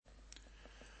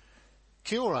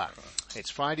Kia ora. It's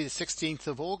Friday the 16th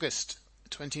of August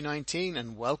 2019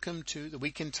 and welcome to the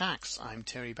Week in Tax. I'm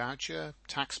Terry Boucher,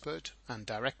 taxpert and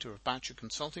director of Boucher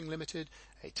Consulting Limited,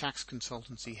 a tax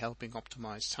consultancy helping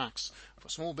optimize tax for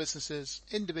small businesses,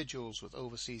 individuals with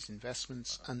overseas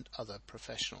investments and other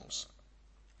professionals.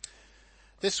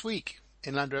 This week,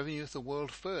 Inland Revenue is the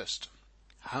world first.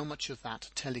 How much of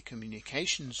that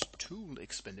telecommunications tool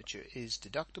expenditure is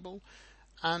deductible?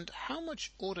 And how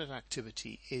much audit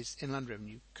activity is Inland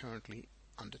Revenue currently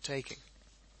undertaking?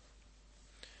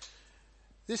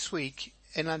 This week,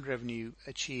 Inland Revenue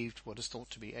achieved what is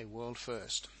thought to be a world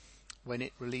first when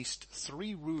it released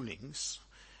 3 rulings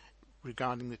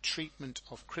regarding the treatment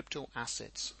of crypto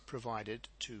assets provided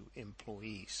to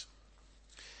employees.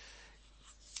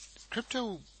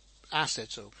 Crypto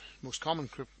assets, or more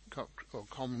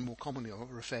commonly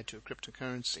referred to as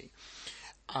cryptocurrency,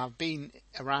 have been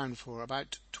around for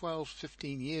about 12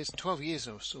 years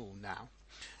or so now,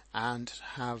 and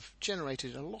have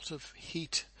generated a lot of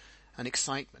heat and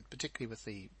excitement, particularly with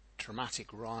the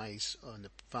dramatic rise in the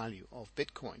value of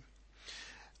Bitcoin.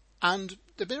 And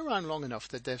they've been around long enough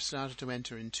that they've started to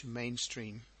enter into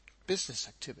mainstream business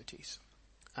activities,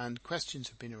 and questions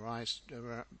have been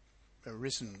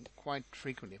arisen quite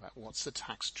frequently about what's the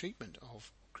tax treatment of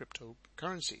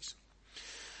cryptocurrencies.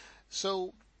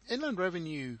 So Inland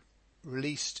Revenue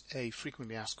released a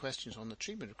frequently asked questions on the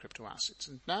treatment of crypto assets,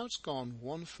 and now it's gone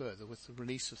one further with the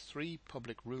release of 3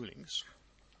 public rulings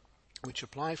which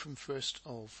apply from 1st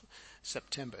of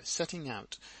September, setting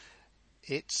out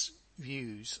its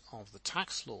views of the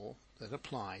tax law that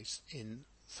applies in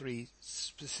 3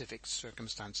 specific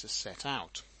circumstances set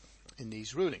out in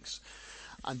these rulings.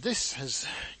 And this has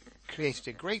created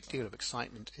a great deal of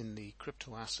excitement in the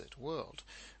crypto asset world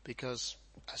because,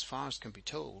 as far as can be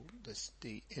told,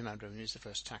 the Inland Revenue is the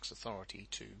first tax authority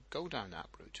to go down that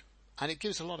route. And it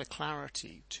gives a lot of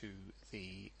clarity to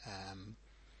the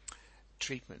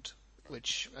treatment,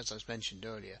 which, as I mentioned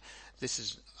earlier, this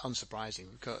is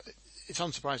unsurprising because it's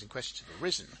unsurprising questions have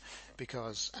arisen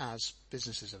because as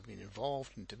businesses have been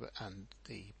involved and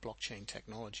the blockchain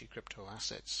technology, crypto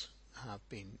assets have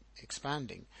been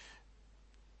expanding,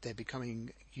 they're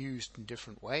becoming used in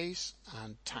different ways,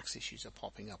 and tax issues are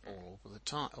popping up all the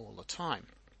time.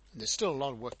 And there's still a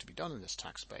lot of work to be done in this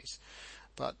tax space,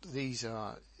 but these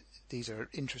are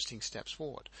interesting steps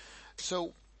forward.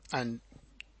 So, and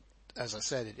as I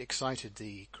said, it excited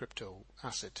the crypto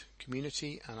asset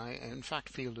community, and I in fact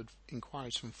fielded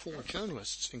inquiries from 4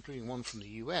 journalists, including one from the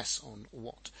US, on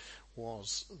what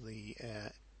was the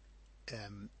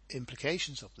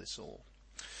implications of this all.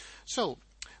 So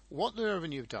what the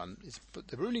Revenue have done is,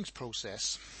 the rulings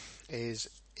process is,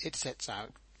 it sets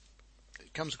out,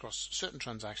 it comes across certain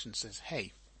transactions, says,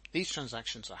 hey, these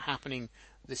transactions are happening,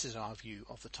 this is our view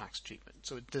of the tax treatment.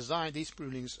 So these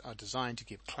rulings are designed to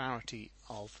give clarity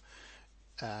of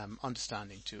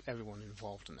understanding to everyone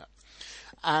involved in that.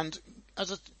 And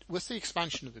with the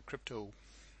expansion of the crypto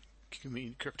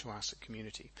asset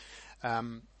community,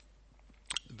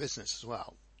 business as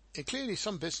well, clearly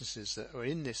some businesses that are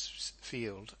in this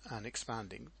field and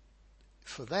expanding,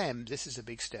 for them this is a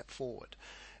big step forward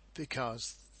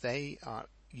because they are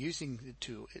using the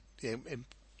tool.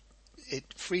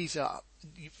 It frees up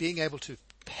being able to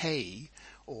pay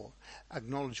or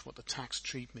acknowledge what the tax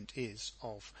treatment is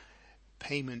of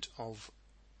payment of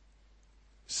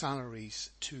salaries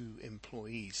to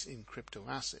employees in crypto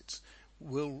assets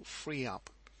will free up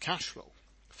cash flow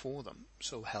for them,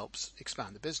 so helps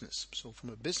expand the business. So from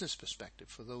a business perspective,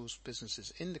 for those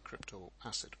businesses in the crypto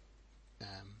asset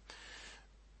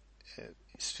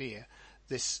sphere,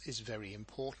 this is very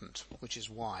important, which is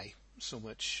why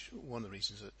one of the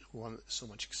reasons that so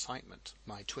much excitement.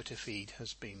 My Twitter feed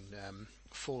has been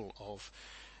full of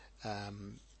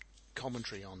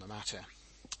commentary on the matter.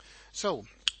 So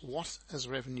what has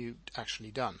Revenue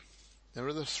actually done? There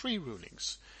are the 3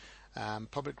 rulings,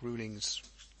 public rulings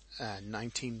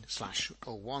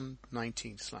 19/01,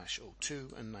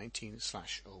 19/02 and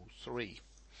 19/03.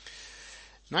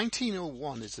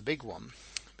 1901 is the big one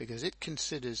because it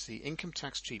considers the income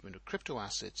tax treatment of crypto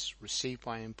assets received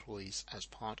by employees as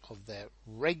part of their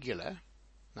regular,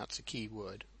 that's a key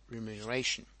word,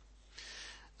 remuneration.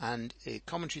 And a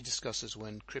commentary discusses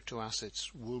when crypto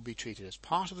assets will be treated as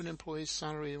part of an employee's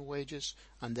salary or wages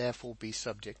and therefore be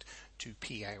subject to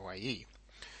PAYE.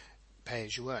 Pay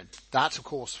as you earn. That, of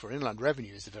course, for Inland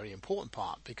Revenue is the very important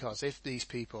part, because if these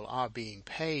people are being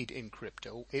paid in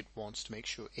crypto, it wants to make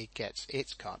sure it gets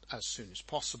its cut as soon as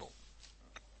possible.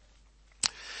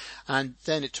 And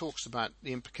then it talks about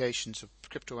the implications of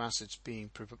crypto assets being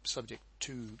subject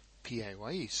to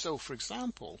PAYE. So, for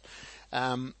example,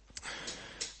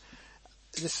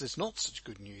 this is not such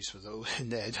good news for those in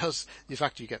there. Does the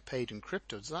fact you get paid in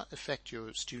crypto, does that affect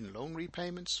your student loan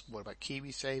repayments? What about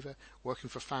KiwiSaver? Working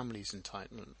for families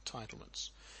entitlements?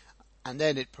 And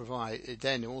then it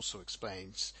then also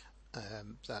explains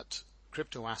that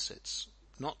crypto assets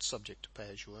not subject to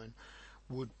pay-as-you-earn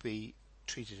would be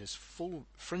treated as full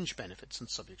fringe benefits and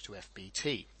subject to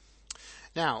FBT.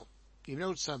 Now, you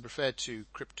notice I've referred to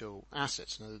crypto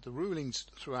assets. Now, the rulings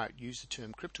throughout use the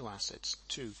term crypto assets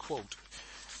to, quote,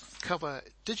 cover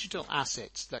digital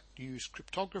assets that use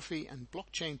cryptography and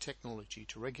blockchain technology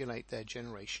to regulate their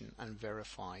generation and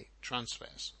verify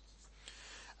transfers.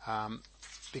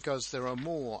 Because there are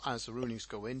more, as the rulings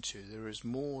go into, there is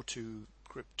more to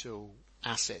crypto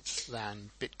assets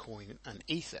than Bitcoin and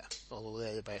Ether, although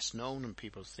they're the best known and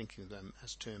people are thinking of them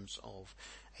as terms of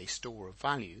a store of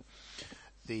value.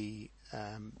 The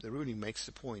ruling makes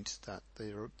the point that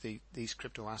these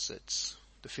crypto assets,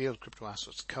 the field of crypto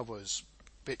assets covers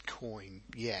Bitcoin,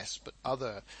 yes, but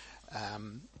other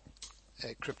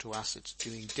crypto assets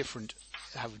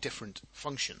have different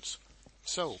functions.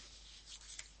 So,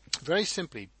 very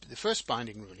simply, the first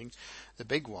binding ruling, the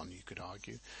big one you could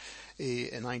argue,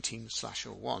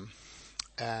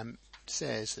 19/01,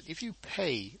 says that if you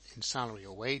pay in salary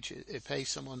or wage, pay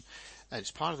someone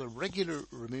as part of the regular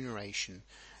remuneration,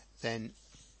 then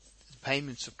the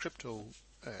payments of crypto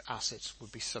assets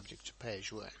would be subject to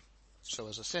pay-as-you-earn. So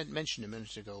as I mentioned a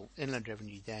minute ago, Inland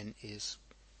Revenue then is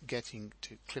getting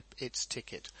to clip its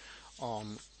ticket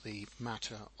on the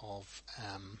matter of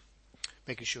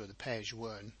making sure the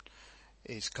pay-as-you-earn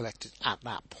is collected at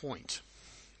that point.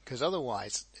 Because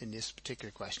otherwise, in this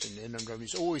particular question, Inland Revenue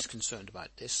is always concerned about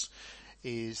this,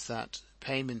 is that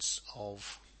payments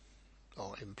of,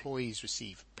 or employees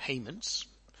receive payments,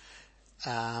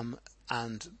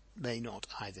 and may not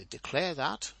either declare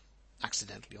that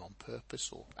accidentally on purpose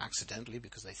or accidentally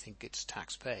because they think it's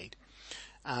tax paid,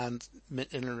 and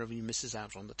Inland Revenue misses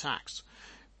out on the tax.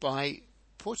 By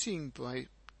treating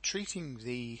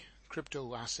the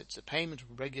crypto assets, the payments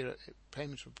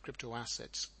of crypto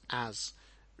assets as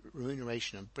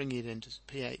remuneration and bringing it into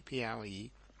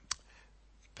PAYE,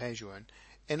 pay-as-you-earn,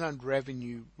 Inland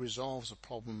Revenue resolves a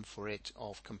problem for it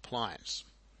of compliance.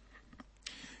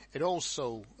 It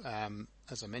also,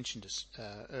 as I mentioned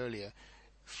earlier,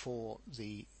 for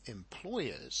the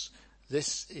employers,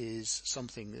 this is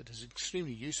something that is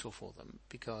extremely useful for them,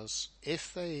 because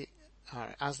if they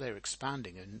are, as they're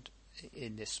expanding and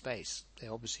in this space,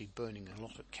 they're obviously burning a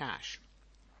lot of cash.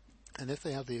 And if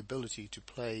they have the ability to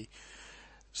play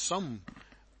some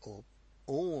or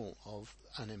all of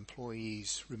an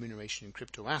employee's remuneration in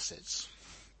crypto assets,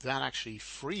 that actually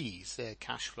frees their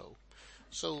cash flow.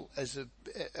 So as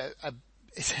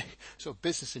it's a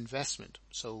business investment.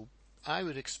 So I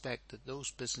would expect that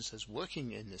those businesses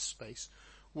working in this space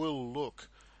will look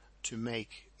to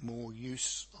make more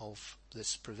use of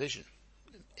this provision.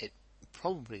 It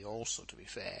probably also, to be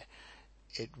fair,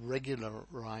 it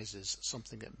regularizes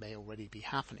something that may already be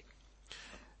happening.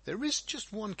 There is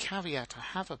just one caveat I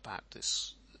have about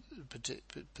this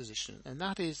position, and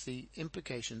that is the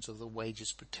implications of the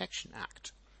Wages Protection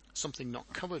Act, something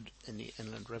not covered in the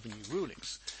Inland Revenue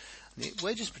rulings. The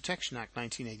Wages Protection Act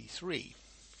 1983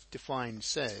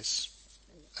 says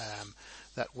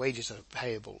that wages are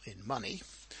payable in money,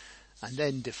 and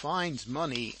then defines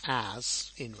money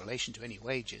as, in relation to any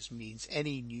wages, means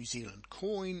any New Zealand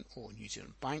coin or New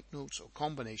Zealand banknotes or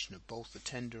combination of both, the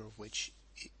tender of which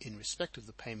in respect of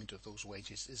the payment of those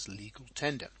wages is legal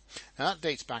tender. Now that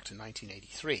dates back to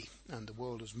 1983, and the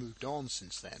world has moved on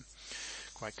since then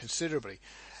quite considerably.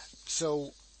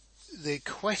 So the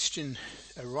question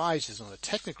arises on a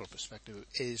technical perspective: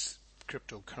 is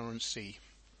cryptocurrency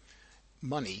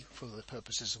money for the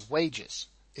purposes of wages?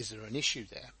 Is there an issue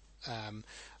there?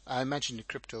 I imagine the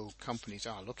crypto companies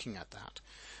are looking at that,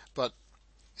 but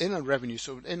Inland Revenue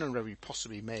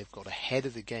possibly may have got ahead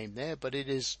of the game there, but it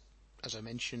is, as I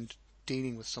mentioned,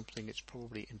 dealing with something it's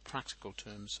probably in practical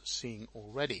terms seeing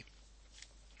already.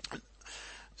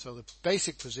 So the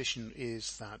basic position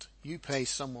is that you pay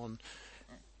someone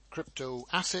crypto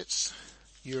assets,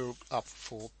 you're up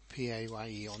for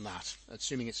PAYE on that,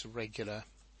 assuming it's a regular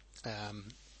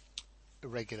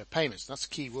payments. That's a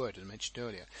key word I mentioned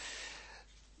earlier.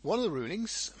 One of the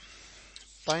rulings,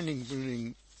 binding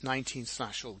ruling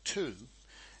 19/02,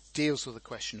 deals with the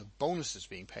question of bonuses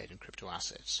being paid in crypto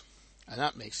assets. And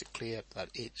that makes it clear that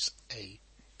it's a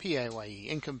PAYE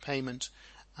income payment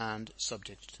and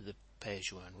subject to the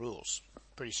pay-as-you-earn rules.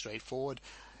 Pretty straightforward.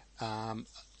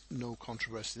 No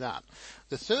controversy that.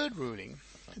 The third ruling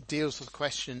deals with the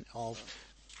question of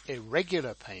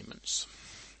irregular payments,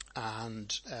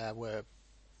 and where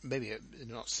maybe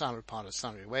not salary, part of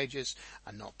salary wages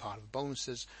and not part of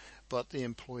bonuses, but the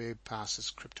employer passes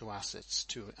crypto assets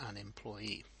to an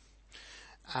employee.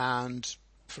 And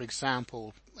for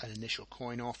example, an initial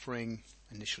coin offering,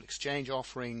 initial exchange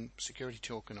offering, security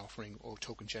token offering, or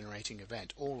token generating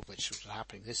event, all of which was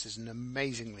happening. This is an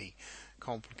amazingly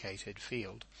complicated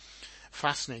field,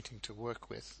 fascinating to work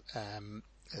with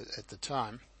at the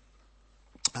time,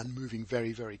 and moving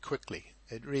very, very quickly.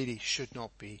 It really should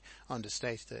not be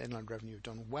understated that Inland Revenue have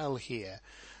done well here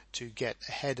to get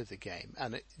ahead of the game.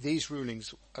 And these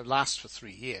rulings last for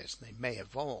 3 years. They may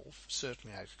evolve.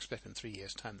 Certainly, I expect in 3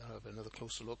 years' time they'll have another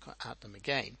closer look at them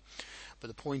again. But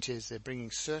the point is they're bringing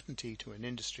certainty to an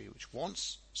industry which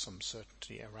wants some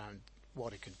certainty around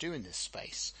what it can do in this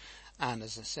space. And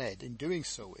as I said, in doing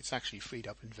so, it's actually freed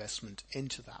up investment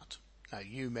into that. Now,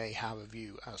 you may have a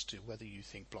view as to whether you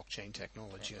think blockchain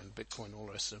technology and Bitcoin, all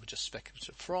the rest of it, are just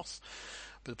speculative froth.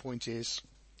 But the point is,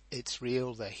 it's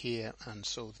real, they're here, and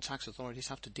so the tax authorities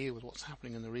have to deal with what's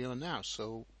happening in the real and now.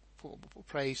 So,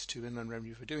 praise to Inland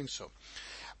Revenue for doing so.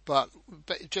 But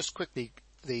just quickly,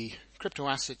 the crypto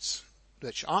assets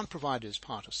which aren't provided as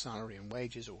part of salary and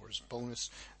wages or as bonus,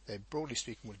 they, broadly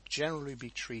speaking, would generally be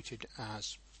treated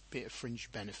as a fringe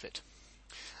benefit.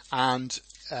 And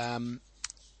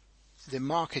the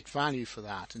market value for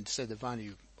that, and say the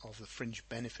value of the fringe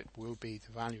benefit, will be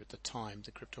the value at the time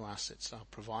the crypto assets are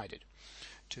provided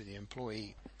to the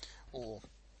employee, or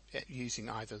using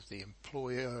either the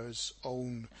employer's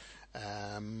own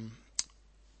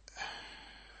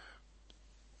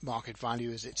market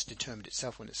value as it's determined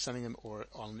itself when it's selling them, or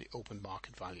on the open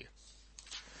market value.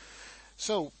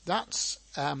 So that's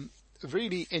a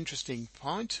really interesting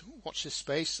point. Watch this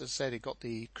space. As I said, it got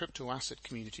the crypto asset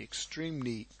community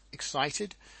extremely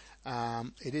excited.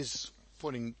 It is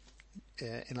putting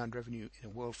Inland Revenue in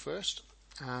a world first.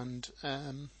 And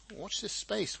watch this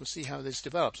space. We'll see how this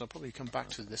develops. I'll probably come back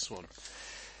to this one.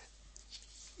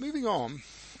 Moving on,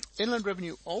 Inland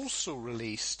Revenue also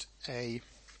released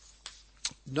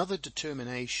another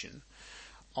determination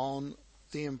on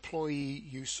the employee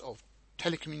use of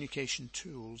telecommunication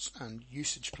tools and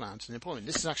usage plans in employment.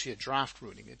 This is actually a draft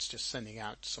ruling. It's just sending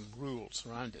out some rules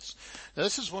around this. Now,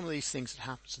 this is one of these things that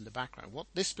happens in the background. What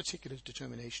this particular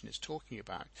determination is talking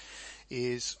about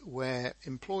is where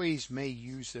employees may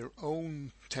use their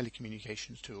own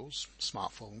telecommunications tools,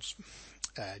 smartphones,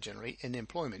 generally, in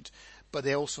employment, but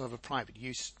they also have a private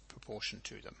use proportion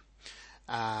to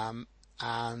them.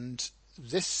 And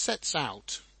this sets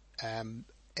out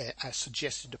a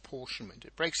suggested apportionment.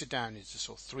 It breaks it down into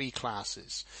sort of 3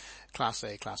 classes: Class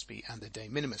A, Class B, and the de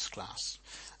minimis class.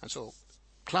 And so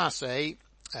Class A,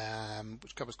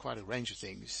 which covers quite a range of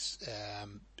things,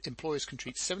 employers can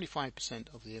treat 75%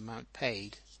 of the amount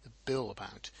paid, the bill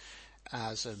amount,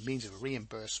 as a means of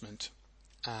reimbursement,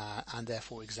 and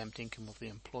therefore exempt income of the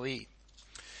employee.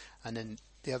 And then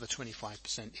the other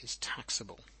 25% is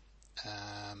taxable.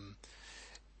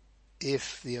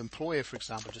 If the employer, for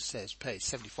example, just says pay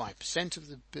 75% of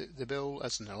the bill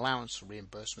as an allowance for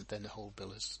reimbursement, then the whole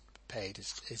bill is paid,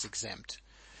 is exempt.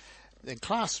 Then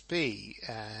Class B,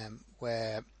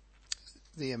 where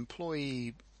the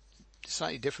employee,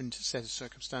 slightly different set of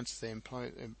circumstances, they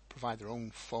provide their own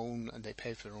phone and they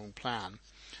pay for their own plan.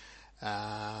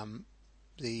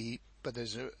 But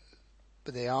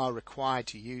they are required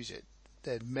to use it.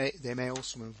 They may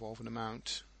also involve an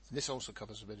amount. This also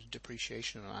covers a bit of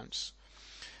depreciation allowance.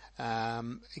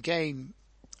 Again,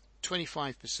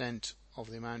 25% of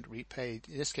the amount repaid,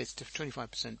 in this case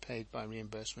 25% paid by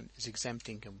reimbursement, is exempt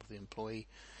income of the employee,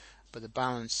 but the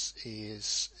balance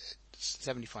is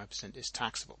 75% is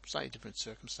taxable, slightly different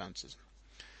circumstances.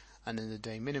 And then the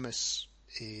de minimis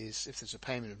is if there's a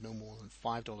payment of no more than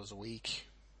 $5 a week,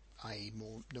 i.e.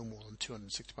 no more than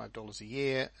 $265 a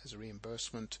year as a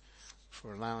reimbursement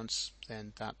for allowance,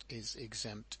 then that is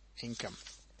exempt income.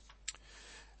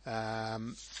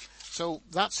 So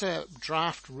that's a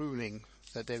draft ruling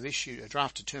that they've issued, a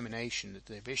draft determination that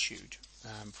they've issued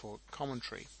for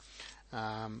commentary.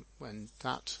 When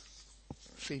that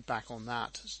feedback on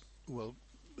that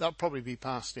that'll probably be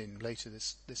passed in later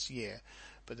this year,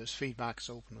 but there's feedback is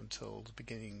open until the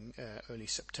beginning, early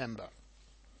September.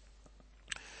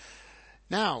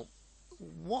 Now,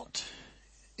 what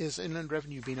is Inland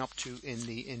Revenue been up to in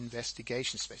the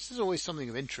investigation space? There's always something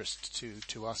of interest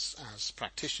to us as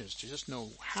practitioners to just know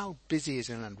how busy is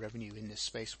Inland Revenue in this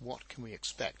space. What can we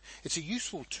expect? It's a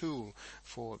useful tool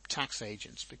for tax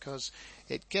agents because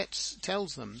it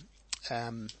tells them,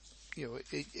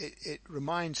 it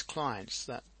reminds clients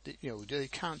that they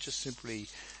can't just simply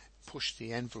push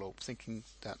the envelope thinking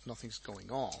that nothing's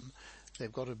going on.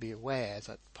 they've got to be aware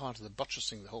that part of the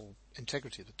buttressing the whole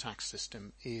integrity of the tax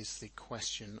system is the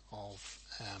question of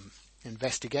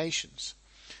investigations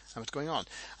and what's going on.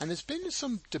 And there's been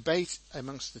some debate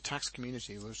amongst the tax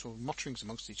community, or sort of mutterings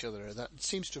amongst each other, that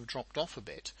seems to have dropped off a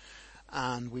bit,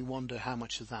 and we wonder how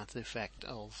much of that the effect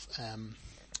of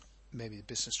maybe the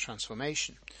business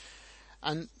transformation.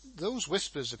 And those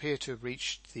whispers appear to have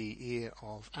reached the ear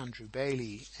of Andrew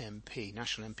Bailey MP,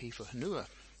 National MP for Hanua,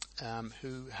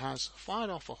 who has fired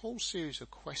off a whole series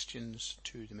of questions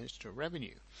to the Minister of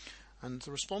Revenue. And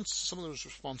some of those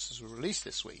responses were released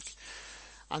this week,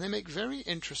 and they make very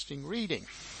interesting reading.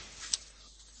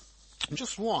 And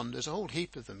just one, there's a whole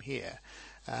heap of them here,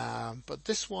 but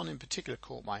this one in particular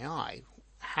caught my eye.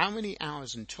 How many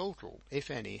hours in total,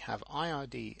 if any, have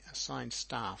IRD assigned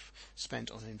staff spent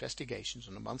on investigations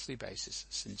on a monthly basis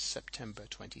since September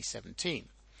 2017?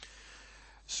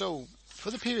 So, for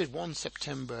the period 1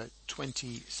 September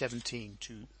 2017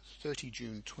 to 30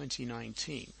 June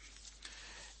 2019,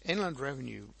 Inland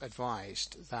Revenue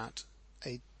advised that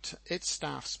its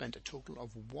staff spent a total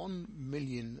of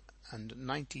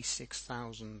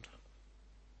 1,096,000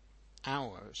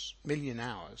 million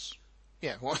hours.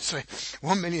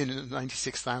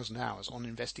 1,096,000 hours on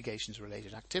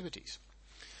investigations-related activities.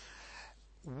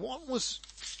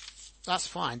 That's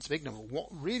fine, it's a big number. What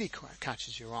really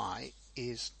catches your eye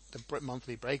is the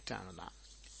monthly breakdown of that.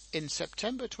 In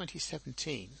September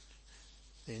 2017,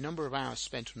 the number of hours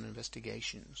spent on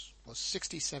investigations was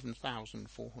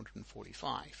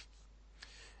 67,445.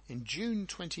 In June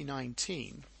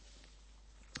 2019,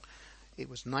 it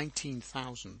was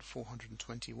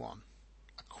 19,421.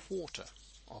 A quarter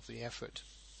of the effort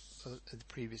of the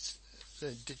previous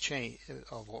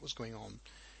of what was going on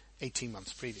 18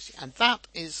 months previously. And that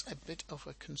is a bit of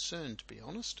a concern, to be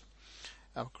honest,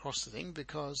 across the thing,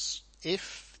 because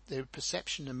if the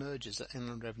perception emerges that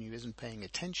Inland Revenue isn't paying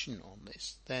attention on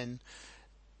this, then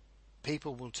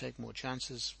people will take more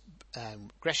chances.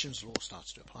 Gresham's law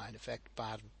starts to apply. In effect,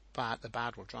 the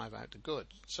bad will drive out the good.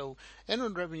 So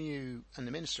Inland Revenue and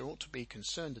the Minister ought to be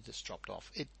concerned that this dropped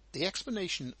off. The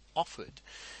explanation offered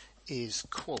is,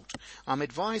 quote, "I'm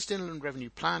advised Inland Revenue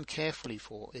planned carefully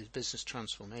for its business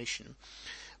transformation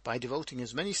by devoting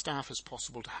as many staff as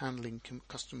possible to handling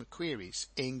customer queries,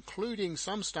 including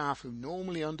some staff who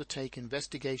normally undertake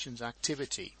investigations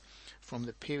activity from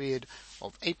the period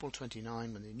of April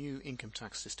 29 when the new income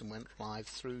tax system went live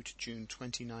through to June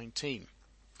 2019.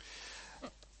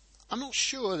 I'm not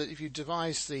sure that if you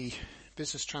devised the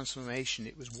business transformation,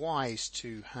 it was wise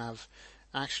to have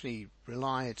actually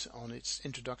relied on its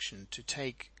introduction to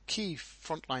take key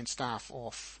frontline staff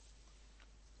off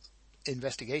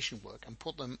investigation work and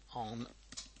put them on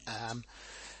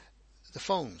the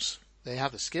phones. They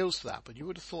have the skills for that, but you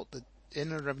would have thought that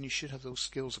Inland Revenue should have those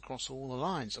skills across all the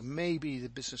lines, or maybe the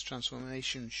business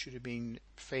transformation should have been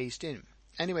phased in.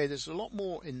 Anyway, there's a lot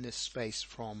more in this space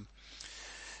from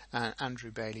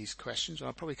Andrew Bailey's questions.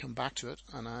 I'll probably come back to it,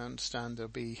 and I understand there'll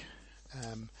be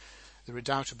the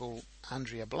redoubtable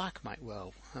Andrea Black might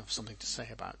well have something to say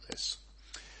about this.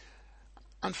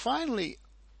 And finally,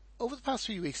 over the past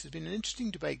few weeks, there's been an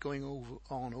interesting debate going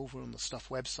on the Stuff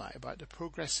website about the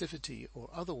progressivity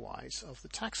or otherwise of the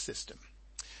tax system.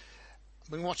 I've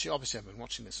been watching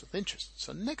this with interest.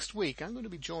 So next week, I'm going to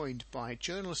be joined by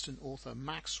journalist and author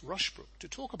Max Rushbrook to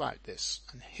talk about this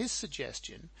and his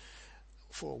suggestion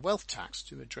for a wealth tax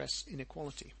to address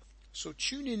inequality. So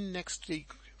tune in next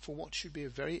week for what should be a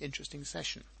very interesting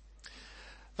session.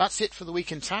 That's it for the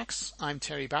Week in Tax. I'm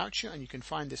Terry Boucher, and you can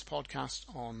find this podcast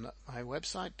on my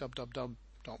website,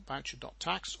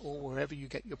 www.boucher.tax, or wherever you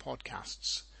get your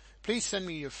podcasts. Please send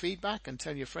me your feedback and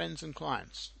tell your friends and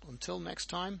clients. Until next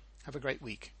time, have a great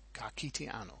week. Ka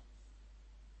kite ano.